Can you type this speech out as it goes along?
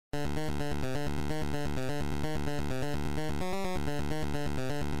So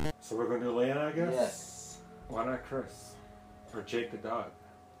we're gonna do Leon, I guess? Yes. Why not Chris? Or Jake the dog?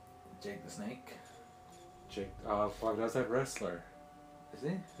 Jake the Snake. Jake, fuck, that's that wrestler. Is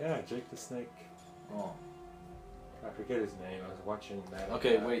he? Yeah, Jake the Snake. Oh. I forget his name, I was watching that.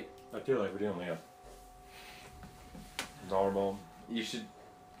 Okay, wait. I feel like we're doing Leon. Normal. You should...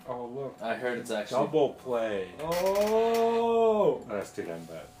 Oh, look. I heard it's actually... Double play. Oh! That's too damn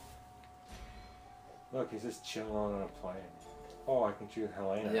bad. Look, he's just chilling on a plane. Oh, I can choose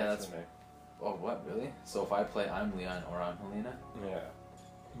Helena. Yeah, that's her name. Oh, what, really? So if I play I'm Leon or I'm Helena? Yeah.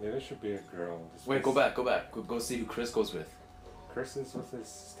 Maybe it should be a girl. Wait, go back. Go see who Chris goes with. Chris is with his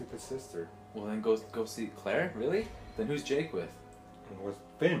stupid sister. Well, then go see Claire? Really? Then who's Jake with? And with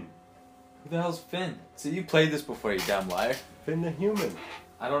Finn. Who the hell's Finn? See, you played this before, you damn liar. Finn the human.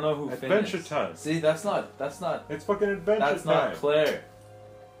 I don't know who Adventure Finn is. Time. See, that's not... It's fucking Adventure Time. That's not Claire.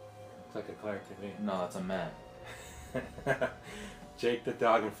 It's like a Claire to me. No, that's a man. Jake the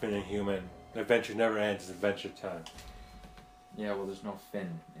dog and Finn the human. Adventure never ends. It's Adventure Time. Yeah, well, there's no Finn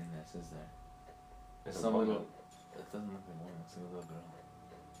in this, is there? It's Some little... It doesn't look like a woman, it's like a little girl.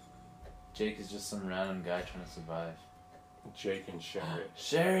 Jake is just some random guy trying to survive. Jake and Sherry.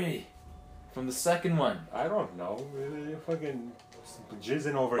 Sherry! From the second one. I don't know. You're fucking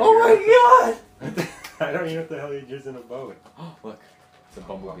jizzing over Oh here. my god! I don't even know what the hell you're jizzing about. Oh, look. It's a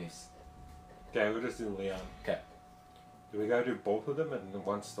bumblebee. Okay, we'll just do Leon. Okay. Do we gotta do both of them in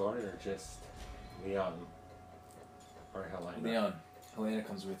one story or just Leon? Or Helena? Leon. Helena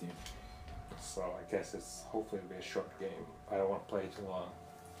comes with you. So I guess it's hopefully it'll be a short game. I don't want to play too long.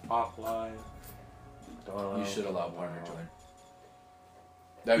 Offline. You should allow partner join.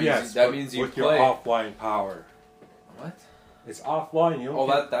 That means you with play. your offline power. What? It's offline. You don't Oh,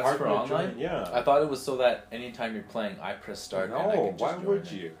 get that's for partner online? join. Yeah. I thought it was so that anytime you're playing, I press start and I No, can just why join would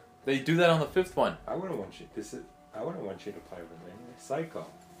it. you? They do that on the fifth one. I wouldn't want you. I wouldn't want you to play with me. You're psycho.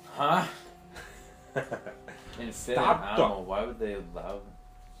 Huh? Instead of Stop animal, why would they allow...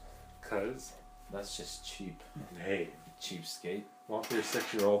 Cause. That's just cheap. Hey. Cheapskate. What if you're a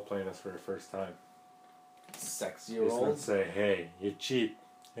 6-year-old playing this for the first time? 6-year-old? Let's say, hey, you're cheap.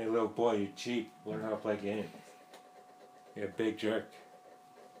 Hey, little boy, you're cheap. Learn how to play games. You're a big jerk.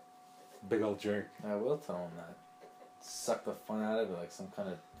 Big old jerk. I will tell him that. Suck the fun out of it like some kind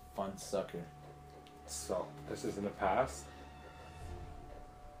of fun sucker. So, this is in the past?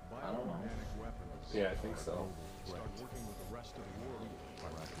 I don't know. Yeah, I think so.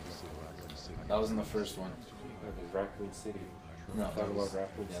 That was in the first one. That was Raccoon City. No, Talk that about was,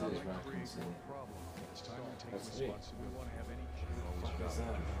 Raccoon yeah, City. that was Raccoon City. That's me. What's that?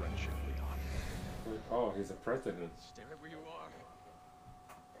 Oh, he's a president.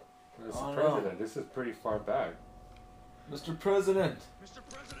 He's Oh, a no. president. This is pretty far back. Mr. President!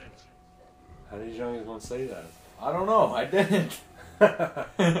 How did you know he was going to say that? I don't know, I didn't.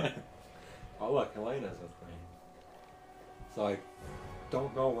 Oh look, Helena's with me. So I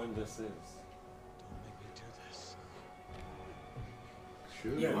don't know when this is. Don't make me do this.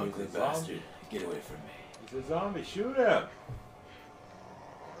 Shoot You him, ugly he's a bastard. zombie. Get away from me. He's a zombie, shoot him!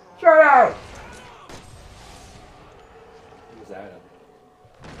 Shut up! Who's Adam?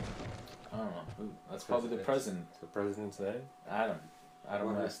 I don't know. Who? That's probably the president. The president's name? Adam. Adam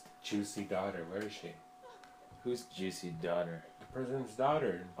What West. his juicy daughter, where is she? Who's Juicy daughter? The president's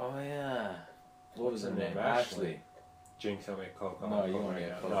daughter. Oh yeah. What was her name? Ashley. Ashley. Jinx, I'll make Coke. No, you won't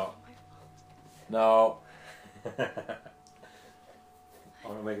get Coke. No. No. I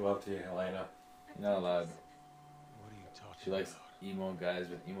want to make love to you, Helena. You're not allowed. What are you talking She likes about? emo guys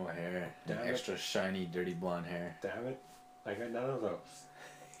with emo hair. And Damn it. extra shiny, dirty blonde hair. Damn it. I got none of those.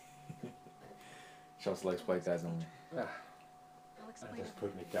 She also likes white guys only. Ah, that just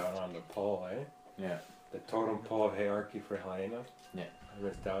put me down on the pole, eh? Yeah. The totem pole of hierarchy for Helena. Yeah. I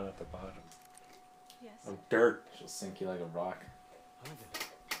was down at the bottom. Yes. I'm dirt. She'll sink you like a rock.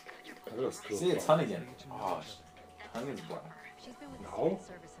 That was cool. See, it's Hunnigan. Oh, Hunnigan's black. She's been with the No. Secret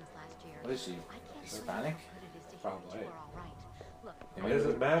Service since last year. What is she? Hispanic? Probably. They It made her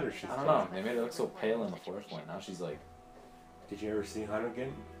doesn't look, matter. She's I don't know. They made her look so pale in the first one. Now she's like, Did you ever see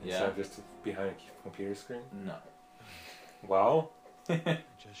Hunnigan? Yeah. Instead of just behind a computer screen? no. Well, Just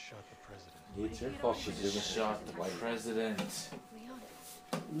shot the president. it's your fault She for just doing shot the president.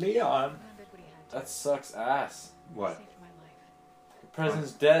 Leon. That sucks ass. What? The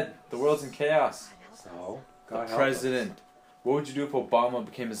president's dead. The world's in chaos. So, The God help president. What would you do if Obama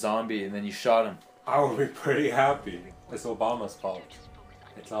became a zombie and then you shot him? us. I would be pretty happy. It's Obama's fault.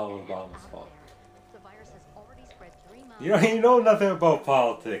 It's all Obama's fault. You don't even know nothing about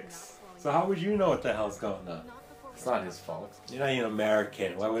politics. So how would you know what the hell's going on? It's not his fault. You're not even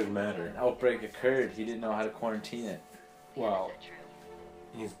American. Why would it matter? An outbreak occurred. He didn't know how to quarantine it. Well,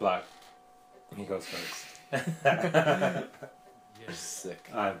 he's black. He goes first. You're sick.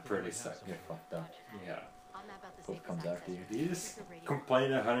 I'm pretty sick. You're fucked up. Yeah. I'll map out the Hope safest comes access after you. routes. You just Use the radio.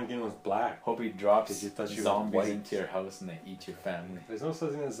 complained that Huntington was black. Hope he drops Did you thought you were zombies white? into your house and they eat your family. There's no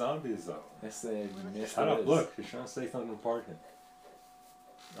such thing as zombies though. Yes, they miss Shut up, look, you're trying to say something important.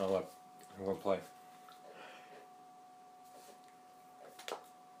 Oh look, I'm gonna play.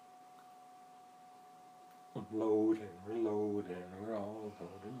 Loading, reloading, we're all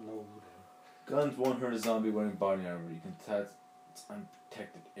loading, loading. Guns won't hurt a zombie wearing body armor. You can touch its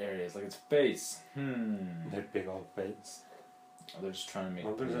unprotected areas, like its face. Their big old face. Oh, they're just trying to make.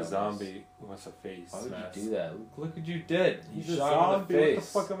 Well, there's a videos. zombie with a face. Why would mask. you do that? Look what you did. He's You a shot him in zombie. the What the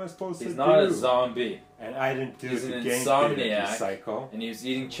face. fuck am I supposed to do? He's not a zombie. And I didn't do He's the an game insomniac. theater, you psycho. And he was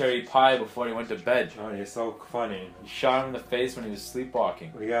eating cherry pie before he went to bed. Oh, you're so funny. You shot him in the face when he was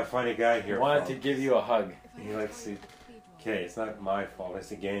sleepwalking. We got a funny guy He here. wanted to folks. give you a hug. He likes to. Okay, it's not my fault. It's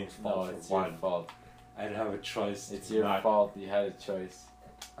the game's No, fault it's for your one. fault. I didn't have a choice. It's to your not. fault. You had a choice.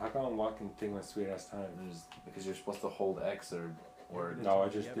 How come I'm walking thing with sweet ass time? Because you're supposed to hold X or No, I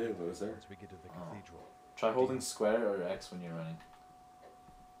just did, loser. Once we get to the cathedral. Try holding square or X when you're running.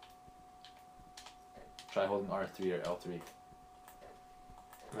 Try holding R3 or L3.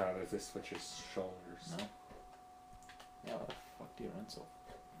 No, there's this switches shoulders. No? Yeah, why the fuck do you run so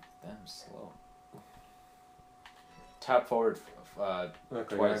damn slow? Tap forward Look, I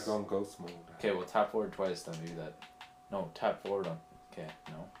gotta twice. go in ghost mode. Okay, well tap forward twice then do that. No, tap forward on. Okay,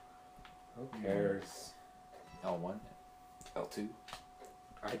 no. Who cares? L1, L2.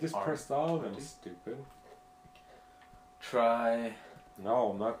 I just R- pressed all of them, R2. stupid. Try.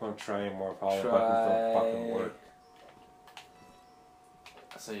 No, I'm not gonna try anymore if all the Try. buttons don't fucking work.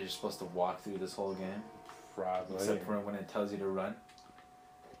 So you're supposed to walk through this whole game? Probably. Except for when it tells you to run?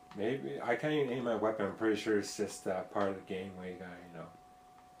 Maybe. I can't even aim my weapon. I'm pretty sure it's just part of the game where you gotta,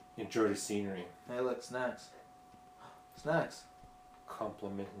 enjoy the scenery. Hey look, snacks. Snacks.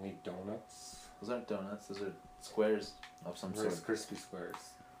 Compliment me donuts. Those aren't donuts, those are squares of some Rice sort. Krispie squares.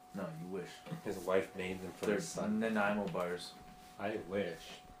 No, you wish. His wife made them for They're his son. Nanaimo bars. I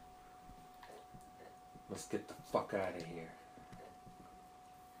wish. Let's get the fuck out of here.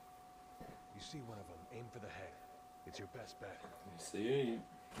 You see one of them, aim for the head. It's your best bet. You see?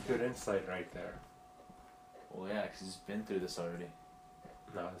 Good insight right there. Well, yeah, 'cause he's been through this already.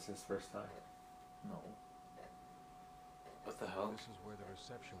 No, this is his first time. No. What the hell? This is where the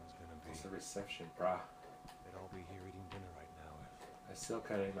reception was gonna be. It's the reception, brah. They'd all be here eating dinner right now. I still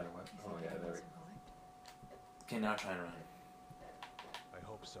can't aim my weapon. Oh yeah, there we go. Okay, now try and run. I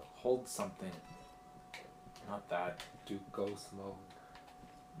hope so. Hold something. Not that. Do ghost mode.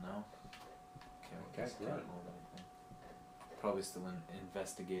 No. Okay, well, Okay, this can't run. hold anything. Probably still in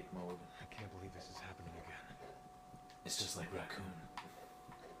investigate mode. I can't believe this is happening again. It's just like Raccoon.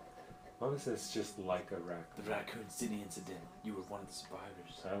 What was this? Just like a raccoon. The Raccoon City incident. You were one of the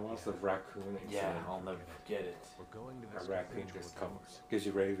survivors. I want the raccoon incident. Yeah, I'll never forget it. We're going to A this raccoon cathedral just of comes. yours. Gives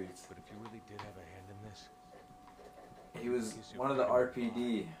you rabies. But if you really did have a hand in this, He was one of the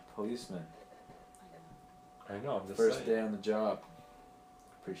RPD policemen. I know, I'm just First saying. day on the job.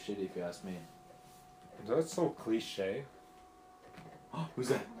 Pretty shitty if you ask me. That's so cliche. Who's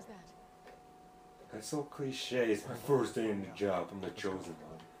that? What was that? That's so cliche. It's my first day in the job. I'm the chosen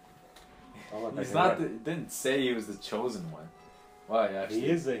one. Oh, look, I He's can not. run. Didn't say he was the chosen one. Why? Actually, He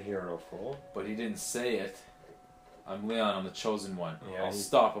is a hero, fool. but he didn't say it. I'm Leon. I'm the chosen one. Yeah, I'll he-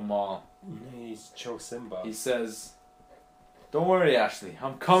 stop them all. He's Cho Simba. He says, "Don't worry, Ashley.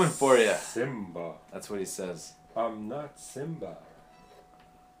 I'm coming for you." Simba. That's what he says. I'm not Simba.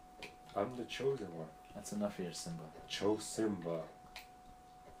 I'm the chosen one. That's enough here, Simba. Cho Simba.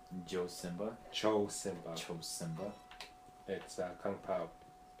 Joe Simba. Cho Simba. Cho Simba. It's Kung Pao.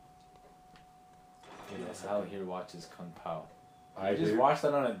 You know how here watches Kung Pao. I You just do. watch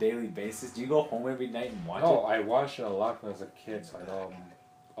that on a daily basis. Do you go home every night and watch No, I watched it a lot when I was a kid, so I know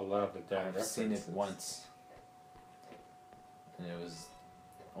a lot of the it? damn I've seen it references. once, and it was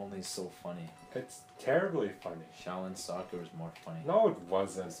only so funny. It's terribly funny. Shaolin Soccer was more funny. No, it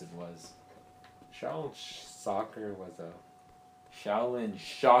wasn't. Yes, it was. Shaolin Soccer was a. Shaolin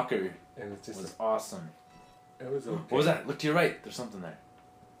Shocker It was just. was awesome. It was okay. What was that? Look to your right. There's something there.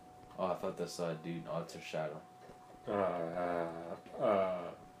 Oh, I thought that's a dude. Oh, it's a shadow.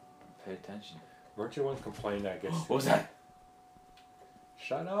 Pay attention. Weren't you once complaining that gets? What was that?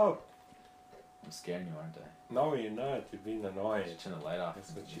 Shut up! I'm scaring you, aren't I? No, you're not. You're being annoying. Just turn the light off.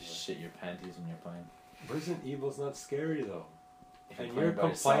 That's what You you shit your panties when you're playing. Resident Evil's not scary though. If And playing you're by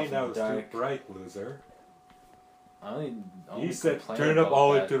yourself complaining in that the was too dark, bright, loser. I only You said complain turn it up about all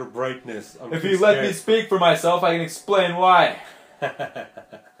the way that. to the brightness. I'm If too you let me scared. speak for myself, I can explain why.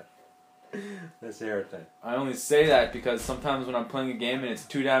 Let's hear it then. I only say that because sometimes when I'm playing a game and it's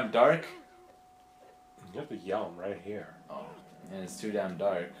too damn dark. You have to yell him right here. Oh, and it's too damn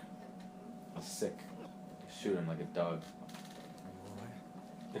dark. I'm sick. Shoot him like a dog.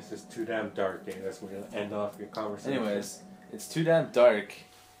 This is too damn dark, and that's where you'll end off your conversation. Anyways, it's too damn dark.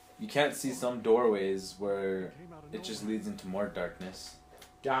 You can't see some doorways where it just leads into more darkness.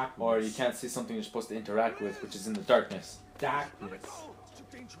 Darkness. Or you can't see something you're supposed to interact with, which is in the darkness. Darkness. It's too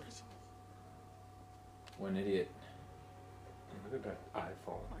dangerous. What an idiot. Look at that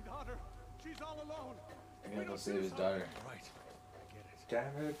iPhone. My daughter, she's all alone. I gotta go save his daughter. Right. I get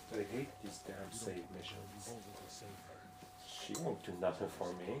it. Damn it, I hate these damn save Be missions. able to save her. She won't do nothing for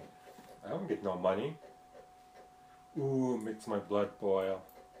me. I don't get no money. Ooh, makes my blood boil.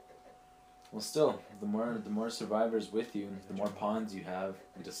 Well, still, the more survivors with you, the more pawns you have,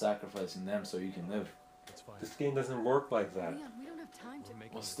 you're just sacrificing them so you can live. It's fine. This game doesn't work like that. Leon, we don't have time to. We're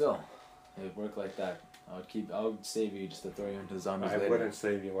making Well, it still, fine. it would work like that. I would save you just to throw you into the zombies I later. wouldn't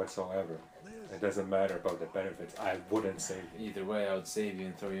save you whatsoever. Liz, It doesn't matter about the benefits. I wouldn't save you. Either way, I would save you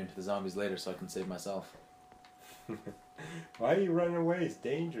and throw you into the zombies later so I can save myself. Why are you running away? It's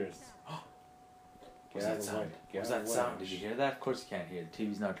dangerous. What's that sound? What's that sound? Did you hear that? Of course you can't hear. The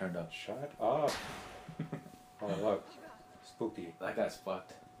TV's now turned up. Shut up. Oh, look. Spooky. That guy's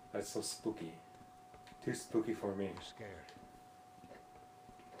fucked. That's so spooky. Too spooky for me. I'm scared.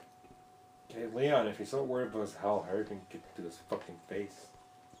 Okay, Leon, if you're so worried about his health, hurry and get to his fucking face.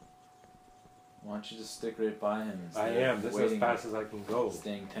 Why don't you just stick right by him? I instead of am. This is waiting, as fast as I can go.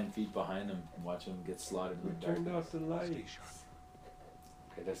 Staying 10 feet behind him and watch him get slaughtered in We the turned dark. off the Stay lights. sharp.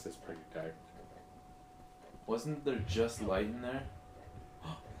 Okay, this is pretty dark. Wasn't there just light in there?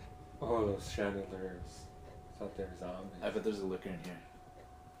 Oh, those chandeliers. I thought they were zombies. I bet there's a liquor in here.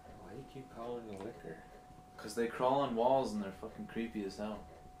 Why do you keep calling it liquor? Cause they crawl on walls and they're fucking creepy as hell.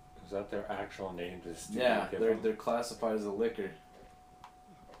 Is that their actual name? Just Yeah, they're classified as a liquor.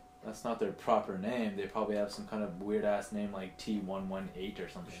 That's not their proper name. They probably have some kind of weird ass name like T118 or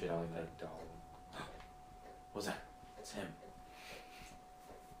some shit like that. Dog. What's that? It's him.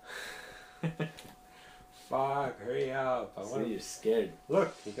 Fuck! Hurry up! I See, want. you're scared.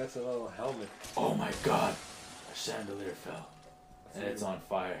 Look, he got a little helmet. Oh my god! A chandelier fell. And it's on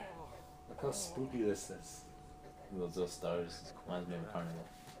fire. Look how spooky this is. Those stars. Reminds me of a carnival.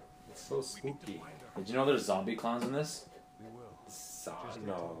 It's so spooky. Did you know there's zombie clowns in this? We will.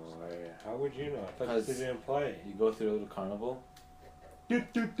 No, how would you know? I thought 'Cause you didn't play. You go through a little carnival. I'm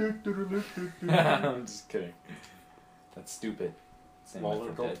I'm just kidding. That's stupid. Same Well,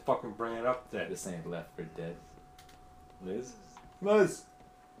 Left 4 don't Dead. fucking bring it up then. This ain't Left 4 Dead. Liz? Liz!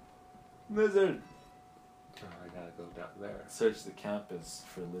 Lizard! Oh, I gotta go down there. Search the campus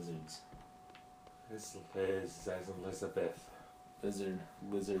for lizards. This Liz says Elizabeth. Lizard.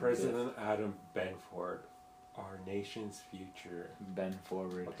 President Adam Benford. Our nation's future. Bend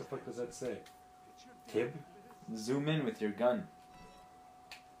forward. What the fuck does that say? Tib? Zoom in with your gun.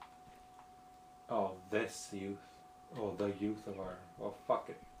 Oh, this youth. Oh, the youth of our. Well, fuck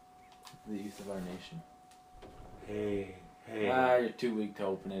it. The youth of our nation. Hey. Ah, you're too weak to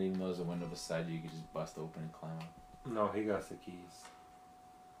open it, even though there's a window beside you. You can just bust open and climb up. No, he got the keys.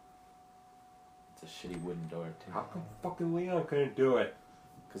 It's a shitty wooden door, too. How come fucking Leon couldn't do it?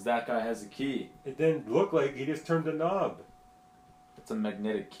 Because that guy has a key. It didn't look like he just turned the knob. It's a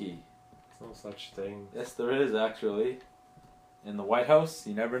magnetic key. There's no such thing. Yes, there is, actually. In the White House,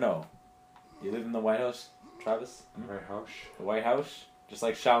 you never know. You live in the White House, Travis? Right, House. The White House? Just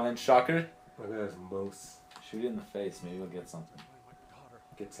like Shaolin Shocker? Look at this moose. Shoot it in the face, maybe we'll get something. My daughter.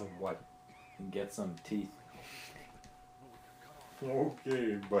 Get some what? And get some teeth.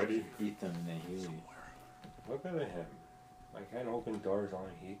 Okay, buddy. Eat them and they heal you. Look at him. I can't open doors,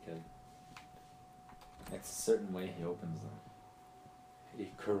 only he can. It's a certain way he opens them.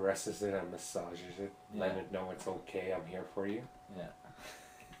 He caresses it and massages it, Yeah. letting it know it's okay, I'm here for you. Yeah.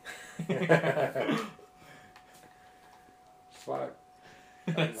 Fuck.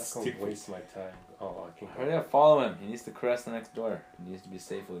 I'm not gonna Stupid. waste my time. Oh, I can Hurry go. up, follow him. He needs to caress the next door. He needs to be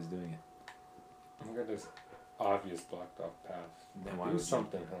safe while he's doing it. Look at this obvious blocked off path. Then why Do would you-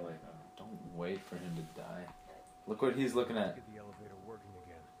 something, Helen. Don't wait for him to die. Look what he's looking at. Get the elevator working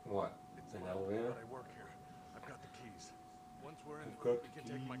again. What? It's An locked, elevator? but I work here. I've got the keys. Once we're in, I've got we the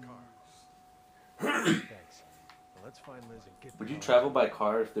can take my keys. car. Thanks. Now let's find Liz and get Would the you hell travel out by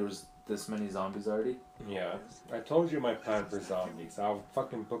car if there was this many zombies already? Yeah. I told you my plan for zombies. I'll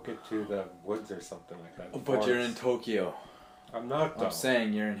fucking book it to the woods or something like that. But you're in Forest. Tokyo. I'm not though. I'm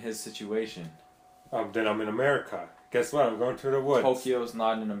saying you're in his situation. Then I'm in America. Guess what? I'm going to the woods. Tokyo's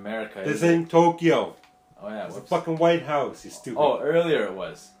not in America. This is it? ain't Tokyo. Oh yeah. It's the Whoops. fucking White House, you stupid. Oh, earlier it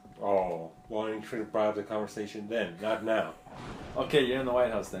was. Oh, well, you should have brought up the conversation then, not now. Okay, you're in the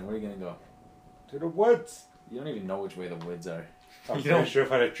White House then. Where are you gonna go? To the woods. You don't even know which way the woods are. I'm You pretty don't- sure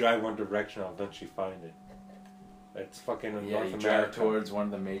if I had to drive one direction, I'll eventually find it. It's fucking in Yeah, North you America. drive towards one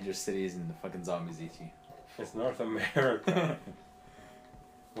of the major cities and the fucking zombies eat you. It's North America.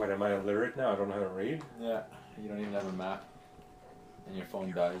 What, am I illiterate now? I don't know how to read? Yeah, you don't even have a map. And your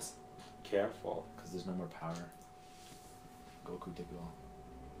phone dies. Careful. Because there's no more power. Goku take it all.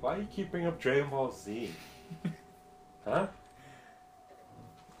 Why do you keep bringing up Dragon Ball Z? Huh?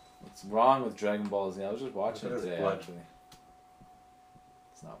 What's wrong with Dragon Ball Z? I was just watching Look it at his today, blood. actually.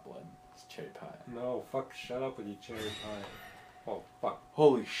 It's not blood. It's cherry pie. No, fuck, shut up with your cherry pie. Oh, fuck.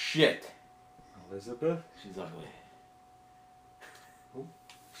 Holy shit! Elizabeth? She's ugly.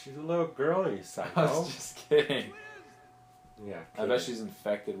 She's a little girl, you I psycho. was just kidding. Yeah, I bet she's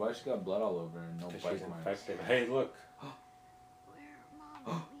infected. Why she got blood all over her and no she's bite marks? infected. Hey, look. Where,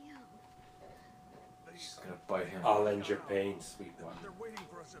 Mom? Liam? She's gonna bite him. I'll end your pain, sweet one. They're waiting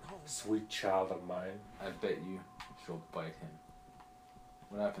for us at home. Sweet child of mine. I bet you she'll bite him.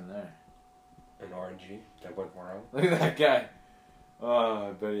 What happened there? An orangey that went wrong. Look at that guy. Oh,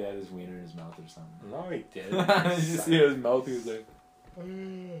 I bet he had his wiener in his mouth or something. No, he didn't. Did you see his mouth? He was like,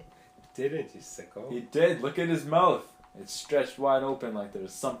 Didn't you, sicko? he did. Look at his mouth. It's stretched wide open like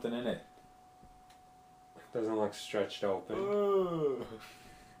there's something in it. Doesn't look stretched open.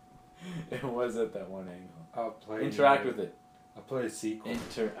 It was at that one angle. I'll play. Interact with it. I'll play a C chord.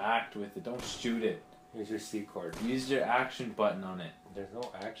 Interact with it. Don't shoot it. Here's your C chord. Use your action button on it. There's no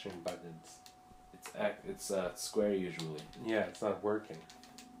action buttons. It's square usually. Yeah, it's not working.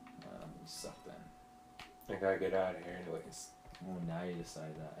 You suck then. I gotta get out of here anyways. Oh, now you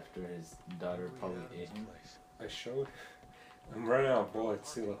decide that after his daughter probably ate him. I showed. I'm running out of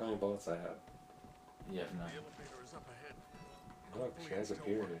bullets. See, look how many bullets I have. You have none. The elevator is up ahead. Look, she has a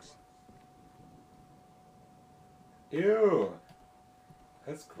period. Ew!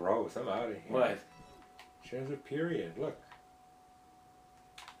 That's gross. I'm out of here. What? She has a period. Look.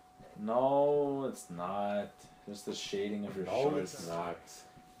 No, it's not. Just the shading of her No, shorts. it's not.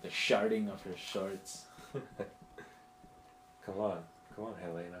 The sharding of her shorts. Come on. Come on,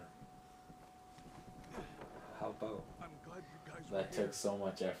 Helena. How about? I'm glad you guys That were took here. so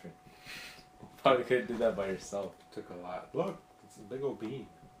much effort. Probably couldn't do that by yourself. Took a lot. Look, it's a big old beam.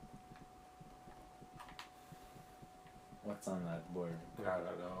 What's on that board? I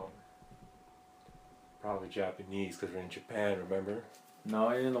don't know. Probably Japanese because we're in Japan, remember?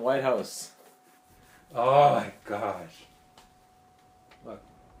 No, you're in the White House. Oh my gosh. Look.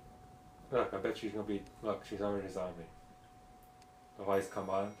 Look, I bet she's gonna be. Look, she's already a zombie. The lights come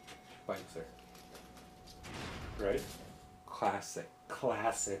on, bites her. Right? Classic.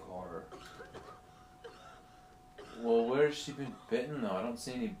 Classic horror. Well, where's she been bitten though? I don't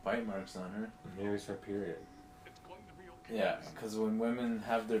see any bite marks on her. Maybe it's her period. It's going to be okay. Yeah, because when women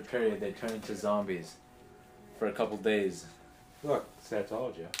have their period, they turn into zombies for a couple days. Look, see, I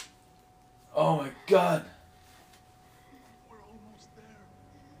told you. Oh my god! We're almost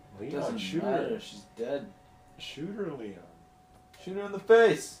there. Leon, Doesn't shoot matter. her. She's dead. Shoot her, Leon. Shoot her in the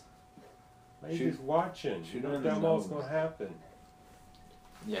face. Why are you Shoot- just watching? shoot You her know in the damn well what's nose. gonna happen.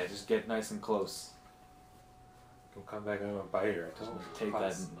 Yeah, just get nice and close. Don't come back and I'm gonna bite her. I told you. Take that.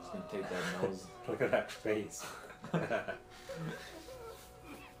 Plus, He's gonna take that nose. Look at that face.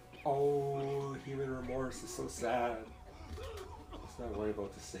 Oh, human remorse is so sad. Let's not worry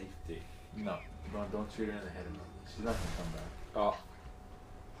about the safety. No, don't shoot her in the head. She's not gonna come back. Oh.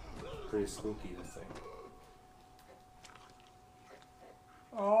 Pretty spooky, this thing.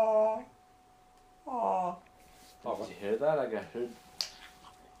 Oh. Oh. Oh, Did what? you hear that? I got heard.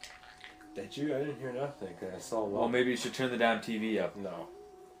 Did you? I didn't hear nothing because I saw Well, maybe you should turn the damn TV up. No.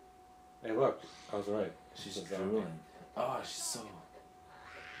 Hey, look. I was right. She's a zombie. drooling. Oh, she's so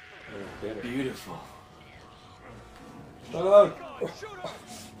I was bitter. beautiful. Shut up.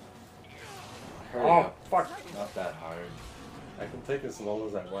 Hurry Oh, up. fuck. Not that hard. I can take as long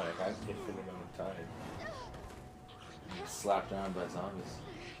as I want. I got an infinite amount of time. You get slapped around by zombies.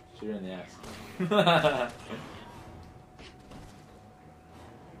 Shoot her in the ass.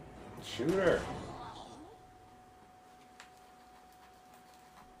 Shoot her.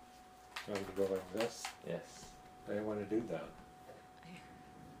 You want to go like this? Yes. I didn't want to do that.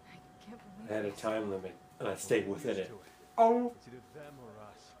 I can't believe I had a this. time limit, and I stayed within it. To it. Oh! It's either them or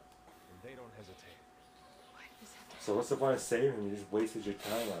us. And they don't hesitate. Why does this have to So what's the point of saving him? You just wasted your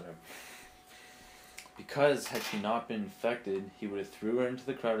time on him. Because had she not been infected, he would have threw her into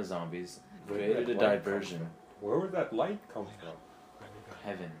the crowd of zombies, Where did created a that light come diversion. from? Where would that light come from?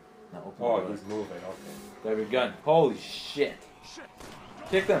 Heaven. Now open Oh, the door. he's moving. Okay. Grab your gun. Holy shit.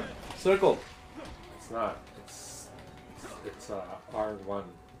 Kick them. Circle. It's not. It's R1.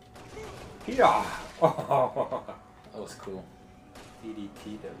 Yeah. Oh. That was cool.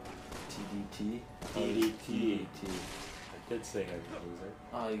 DDT them. TDT. DDT. I did say I was a loser.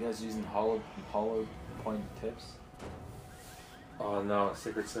 Oh, you guys using hollow point tips? Oh no,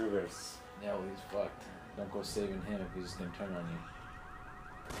 Secret Service. Yeah, well, he's fucked. Don't go saving him if he's just gonna turn on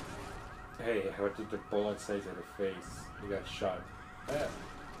you. Hey, what did the bullet say to the face? You got shot. Yeah.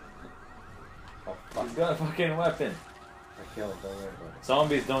 Oh fuck. He's got a fucking weapon. I killed him, don't worry about it.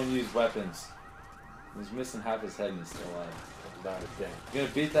 Zombies don't use weapons. He's missing half his head and he's still alive. I'm not dead. You're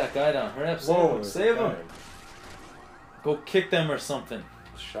gonna beat that guy down. Hurry up, save Whoa, him. Save him. guy. Go kick them or something.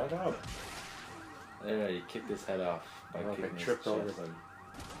 Shut up. There, you kicked his head off by Look, I kicking his tripped over chest. them.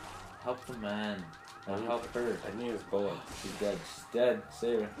 Help the man. I Not need- help her. I need his bullets. She's dead. She's dead.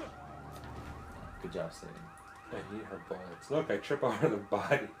 Save her. Good job saving. I need her bullets. Look, I trip over the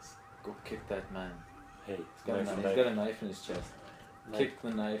bodies. Go kick that man. Hey, He's got, he's got a knife in his chest. Kick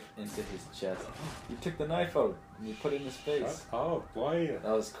the knife into his chest. You took the knife out and you put it in his face. Oh boy.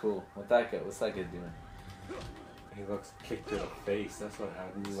 That was cool. What's that guy doing? He looks kicked to the face. That's what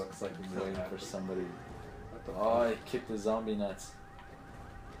happened. He looks like He's waiting for somebody. What the Oh, fuck? he kicked the zombie nuts.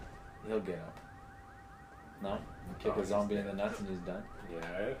 He'll get up. No? You kick Oh, a he's zombie in dead. the nuts and he's done?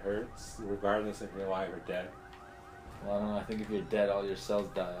 Yeah, it hurts, regardless if you're alive or dead. Well, I don't know. I think if you're dead, all your cells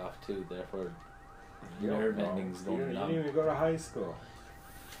die off too. Therefore, your nerve endings You go didn't numb. even go to high school.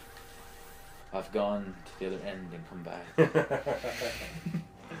 I've gone to the other end and come back. That's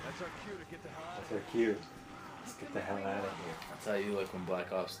our cue to get the hell out of That's our cue. Let's get the hell out of here. That's how you like when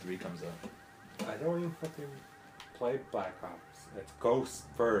Black Ops 3 comes out. I don't even fucking play Black Ops. It's Ghost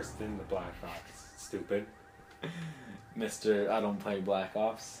first, then the Black Ops. Stupid. Mr. I don't play Black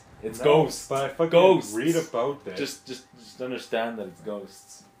Ops. It's No, ghosts. But I fucking Ghosts. read about this. Just understand that it's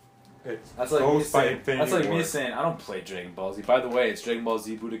ghosts. It's That's like me Ghost by saying. Infinity That's like me War. saying I don't play Dragon Ball Z. By the way, it's Dragon Ball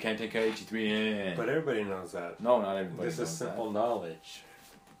Z Budokai Tenkaichi 3. But everybody knows that. No, not everybody. This is knows simple that. knowledge.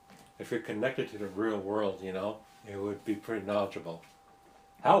 If you're connected to the real world, you know, it would be pretty knowledgeable.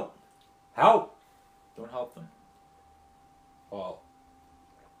 Help! Help! Don't help them. Well,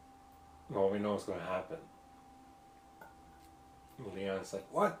 we know what's going to happen. Leon's like,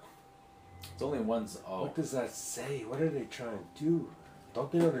 what? It's only one's. Oh, What does that say? What are they trying to do?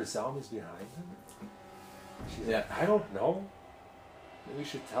 Don't they know there's zombies behind them? She's Yeah. like, I don't know. Maybe we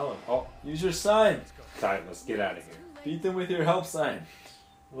should tell him. Oh, use your sign. time, let's get out of here. Beat them with your help sign.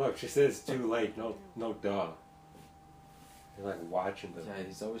 Look, she says it's too late. No duh. You're like watching them. Yeah,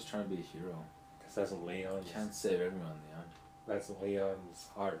 he's always trying to be a hero. Because that's Leon's. Can't save everyone, Leon. That's Leon's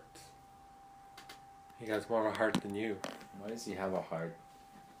heart. He has more of a heart than you. Why does he have a heart?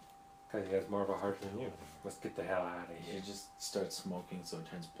 Because he has more of a heart than you. Let's get the hell out of You here. just start smoking so it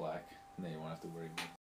turns black, and then you won't have to worry about it.